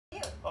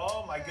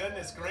my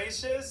goodness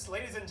gracious.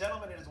 Ladies and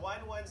gentlemen, it is Wine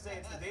Wednesday.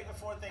 It's the day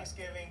before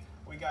Thanksgiving.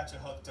 We got you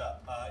hooked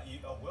up.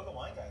 Will the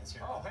Wine Guy is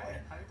here. Oh, hey.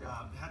 How you doing?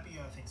 Happy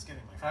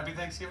Thanksgiving, my friend. Happy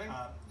Thanksgiving.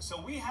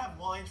 So we have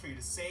wines for you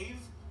to save,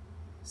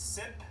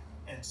 sip,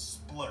 and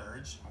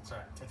splurge. That's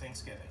right. For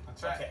Thanksgiving.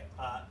 That's right. Okay,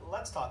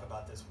 let's talk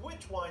about this.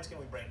 Which wines can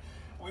we bring?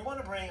 We want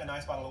to bring a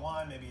nice bottle of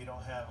wine. Maybe you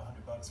don't have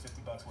 $100,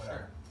 $50, whatever.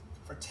 Sure.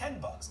 For $10,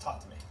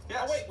 talk to me.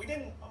 Yes. Oh wait, we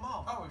didn't.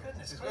 Oh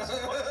goodness gracious!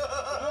 What a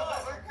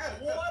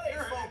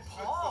faux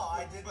pas!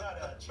 I did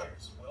not.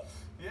 Cheers, Will.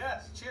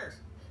 Yes. Cheers.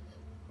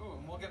 Ooh,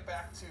 and we'll get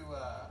back to.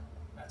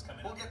 That's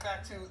coming. We'll get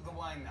back to the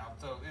wine now.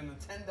 So in the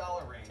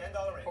 $10 range.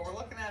 $10 range. What we're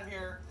looking at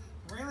here,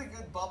 really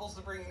good bubbles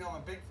to bring. You know,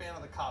 I'm a big fan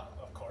of the Cava.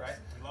 Of course. Right?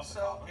 We love the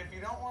so Cava. if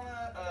you don't want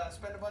to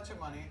spend a bunch of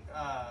money,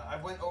 I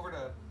went over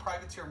to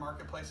Privateer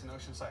Marketplace in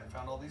Oceanside and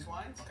found all these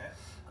wines. Okay.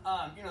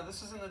 You know,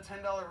 this is in the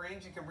 $10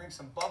 range. You can bring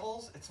some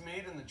bubbles. It's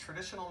made in the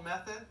traditional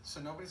method,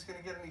 so nobody's going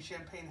to get any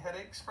champagne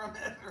headaches from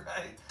it,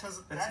 right? Because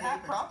it's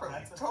made properly.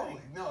 That's the totally.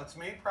 thing. No, it's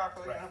made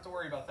properly. Right. You don't have to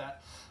worry about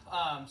that.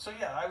 So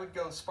yeah, I would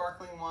go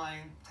sparkling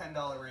wine,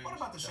 $10 range. What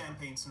about the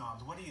champagne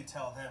snobs? What do you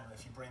tell them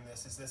if you bring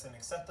this? Is this an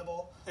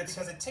acceptable? It's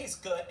because it tastes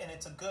good and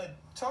it's a good.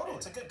 Totally.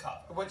 It's a good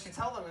Cava. What you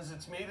tell them is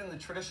it's made in the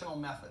traditional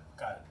method.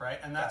 Got it. Right,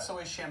 and that's the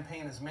way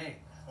champagne is made.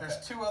 There's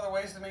Okay. two other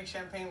ways to make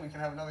champagne. We can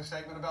have another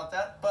segment about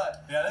that.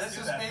 But Yeah, this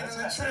is made in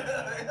the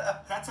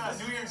That's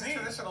this New Year's Eve.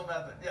 traditional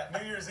method. Yeah.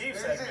 New Year's Eve New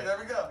Year's segment. Eve, there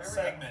we go. Here we go.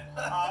 Segment.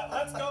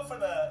 Let's go for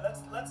the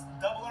let's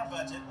double our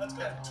budget. Let's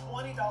go to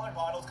 $20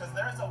 bottles because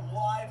there's a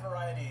wide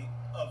variety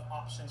of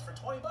options for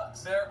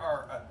 $20. There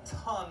are a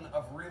ton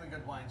of really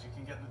good wines you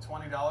can get in the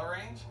 $20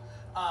 range.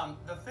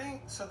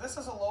 So this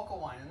is a local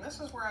wine, and this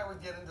is where I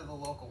would get into the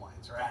local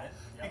wines, right? Got it.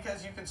 Yep.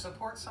 Because you can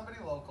support somebody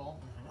local.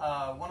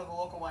 One of the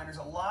local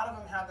wineries. A lot of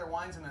them have their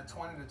wines in that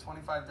 $20 to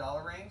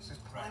 $25 range. There's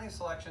plenty of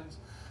selections,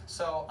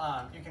 so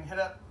you can hit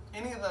up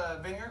any of the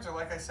vineyards, or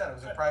like I said, it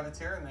was a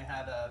Privateer, and they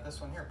had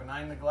this one here,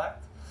 Benign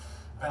Neglect.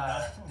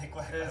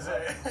 Neglect.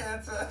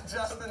 It's a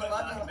Justin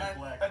Munn.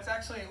 Neglect. That's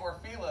actually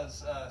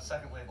Orfila's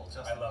second label.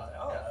 Justin I love that.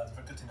 Oh, yeah.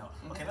 that's good to know.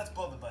 Okay, let's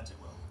blow the budget,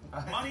 Will.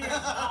 Money is no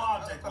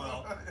object,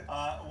 Will.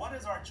 What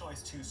is our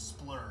choice to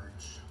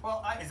splurge?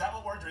 Well, is that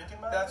what we're drinking,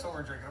 by the That's way? what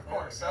we're drinking, of There we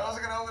course. go. I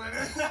wasn't going to open it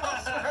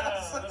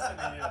in. Listen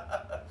to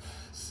you.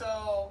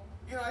 So,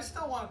 you know, I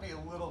still want to be a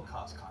little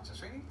cost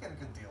conscious, right? You can get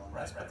a good deal on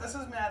this. Right, But this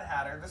is Mad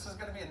Hatter. This is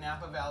going to be a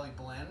Napa Valley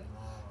blend.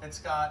 It's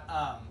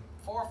got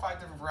 4 or 5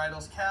 different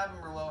varietals, Cab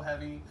and Merlot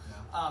heavy.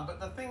 But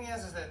the thing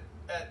is that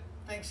at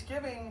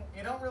Thanksgiving,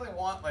 you don't really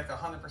want like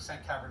 100%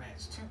 Cabernet.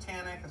 It's too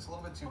tannic. It's a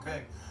little bit too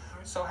big.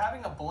 So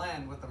having a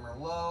blend with the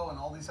Merlot and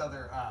all these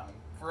other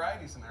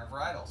varieties in there,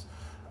 varietals,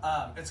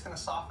 it's going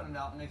to soften it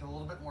out and make it a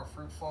little bit more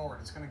fruit forward.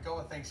 It's going to go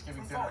with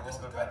Thanksgiving dinner a little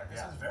bit better.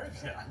 This is very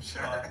good. Yeah, I'm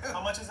sure.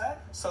 How much is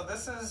that? So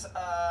this is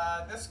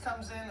this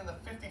comes in the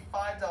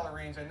 $55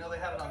 range. I know they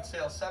had it on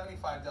sale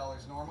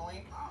 $75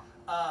 normally.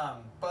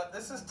 But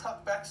this is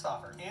Tuck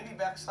Beckstoffer. Andy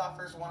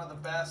Beckstoffer is one of the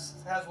best,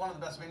 has one of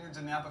the best vineyards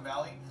in Napa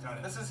Valley.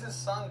 This is his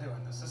son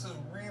doing this. This is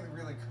really,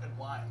 really good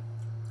wine.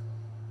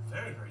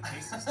 Very, very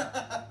tasty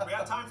stuff. We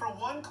have time for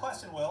one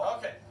question, Will.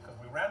 Okay. Because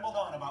we rambled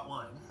on about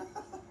wine.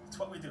 It's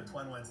what we do. It's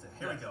Wine Wednesday.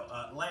 Here we go.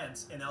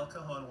 Lance in El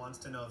Cajon wants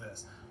to know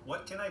this.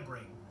 What can I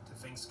bring to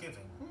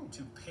Thanksgiving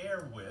to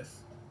pair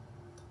with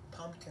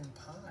pumpkin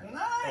pie?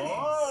 Nice!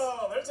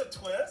 Oh, there's a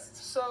twist.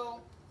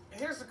 So,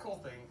 here's the cool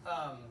thing.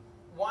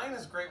 Wine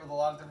is great with a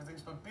lot of different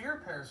things, but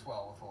beer pairs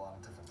well with a lot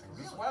of different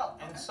things as well.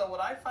 And so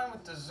what I find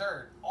with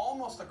dessert,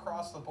 almost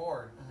across the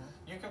board,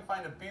 you can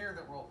find a beer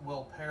that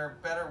will pair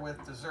better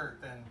with dessert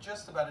than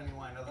just about any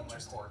wine other than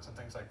like ports and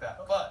things like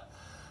that. But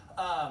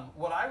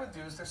what I would do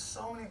is there's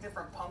so many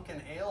different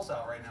pumpkin ales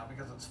out right now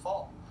because it's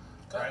fall.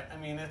 Right? I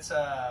mean, it's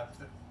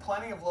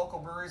plenty of local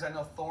breweries. I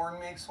know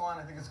Thorn makes one.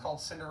 I think it's called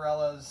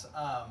Cinderella's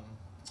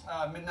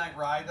Midnight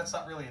Ride. That's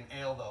not really an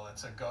ale, though.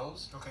 It's a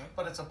goes. Okay.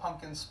 But it's a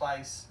pumpkin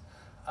spice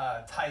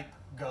type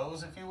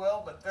goes, if you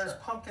will. But there's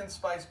pumpkin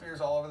spice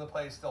beers all over the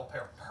place. They'll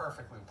pair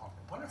perfectly with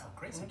pumpkin. Wonderful.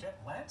 Great suggestion.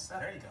 Lance,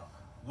 there you go.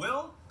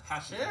 Will,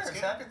 happy Cheers.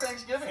 Thanksgiving. Happy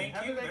Thanksgiving. Thank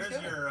Happy you.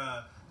 Thanksgiving. There's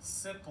your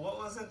sip. What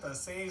was it? The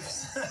save.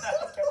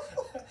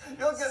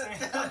 You'll get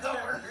it down.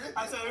 Don't worry.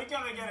 I said we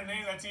gotta get a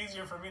name that's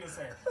easier for me to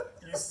say.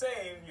 You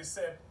save, you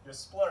sip, you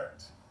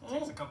splurge. It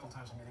takes a couple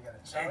times for me to get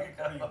it. Shall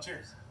we?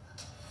 Cheers.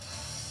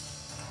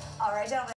 All right, gentlemen.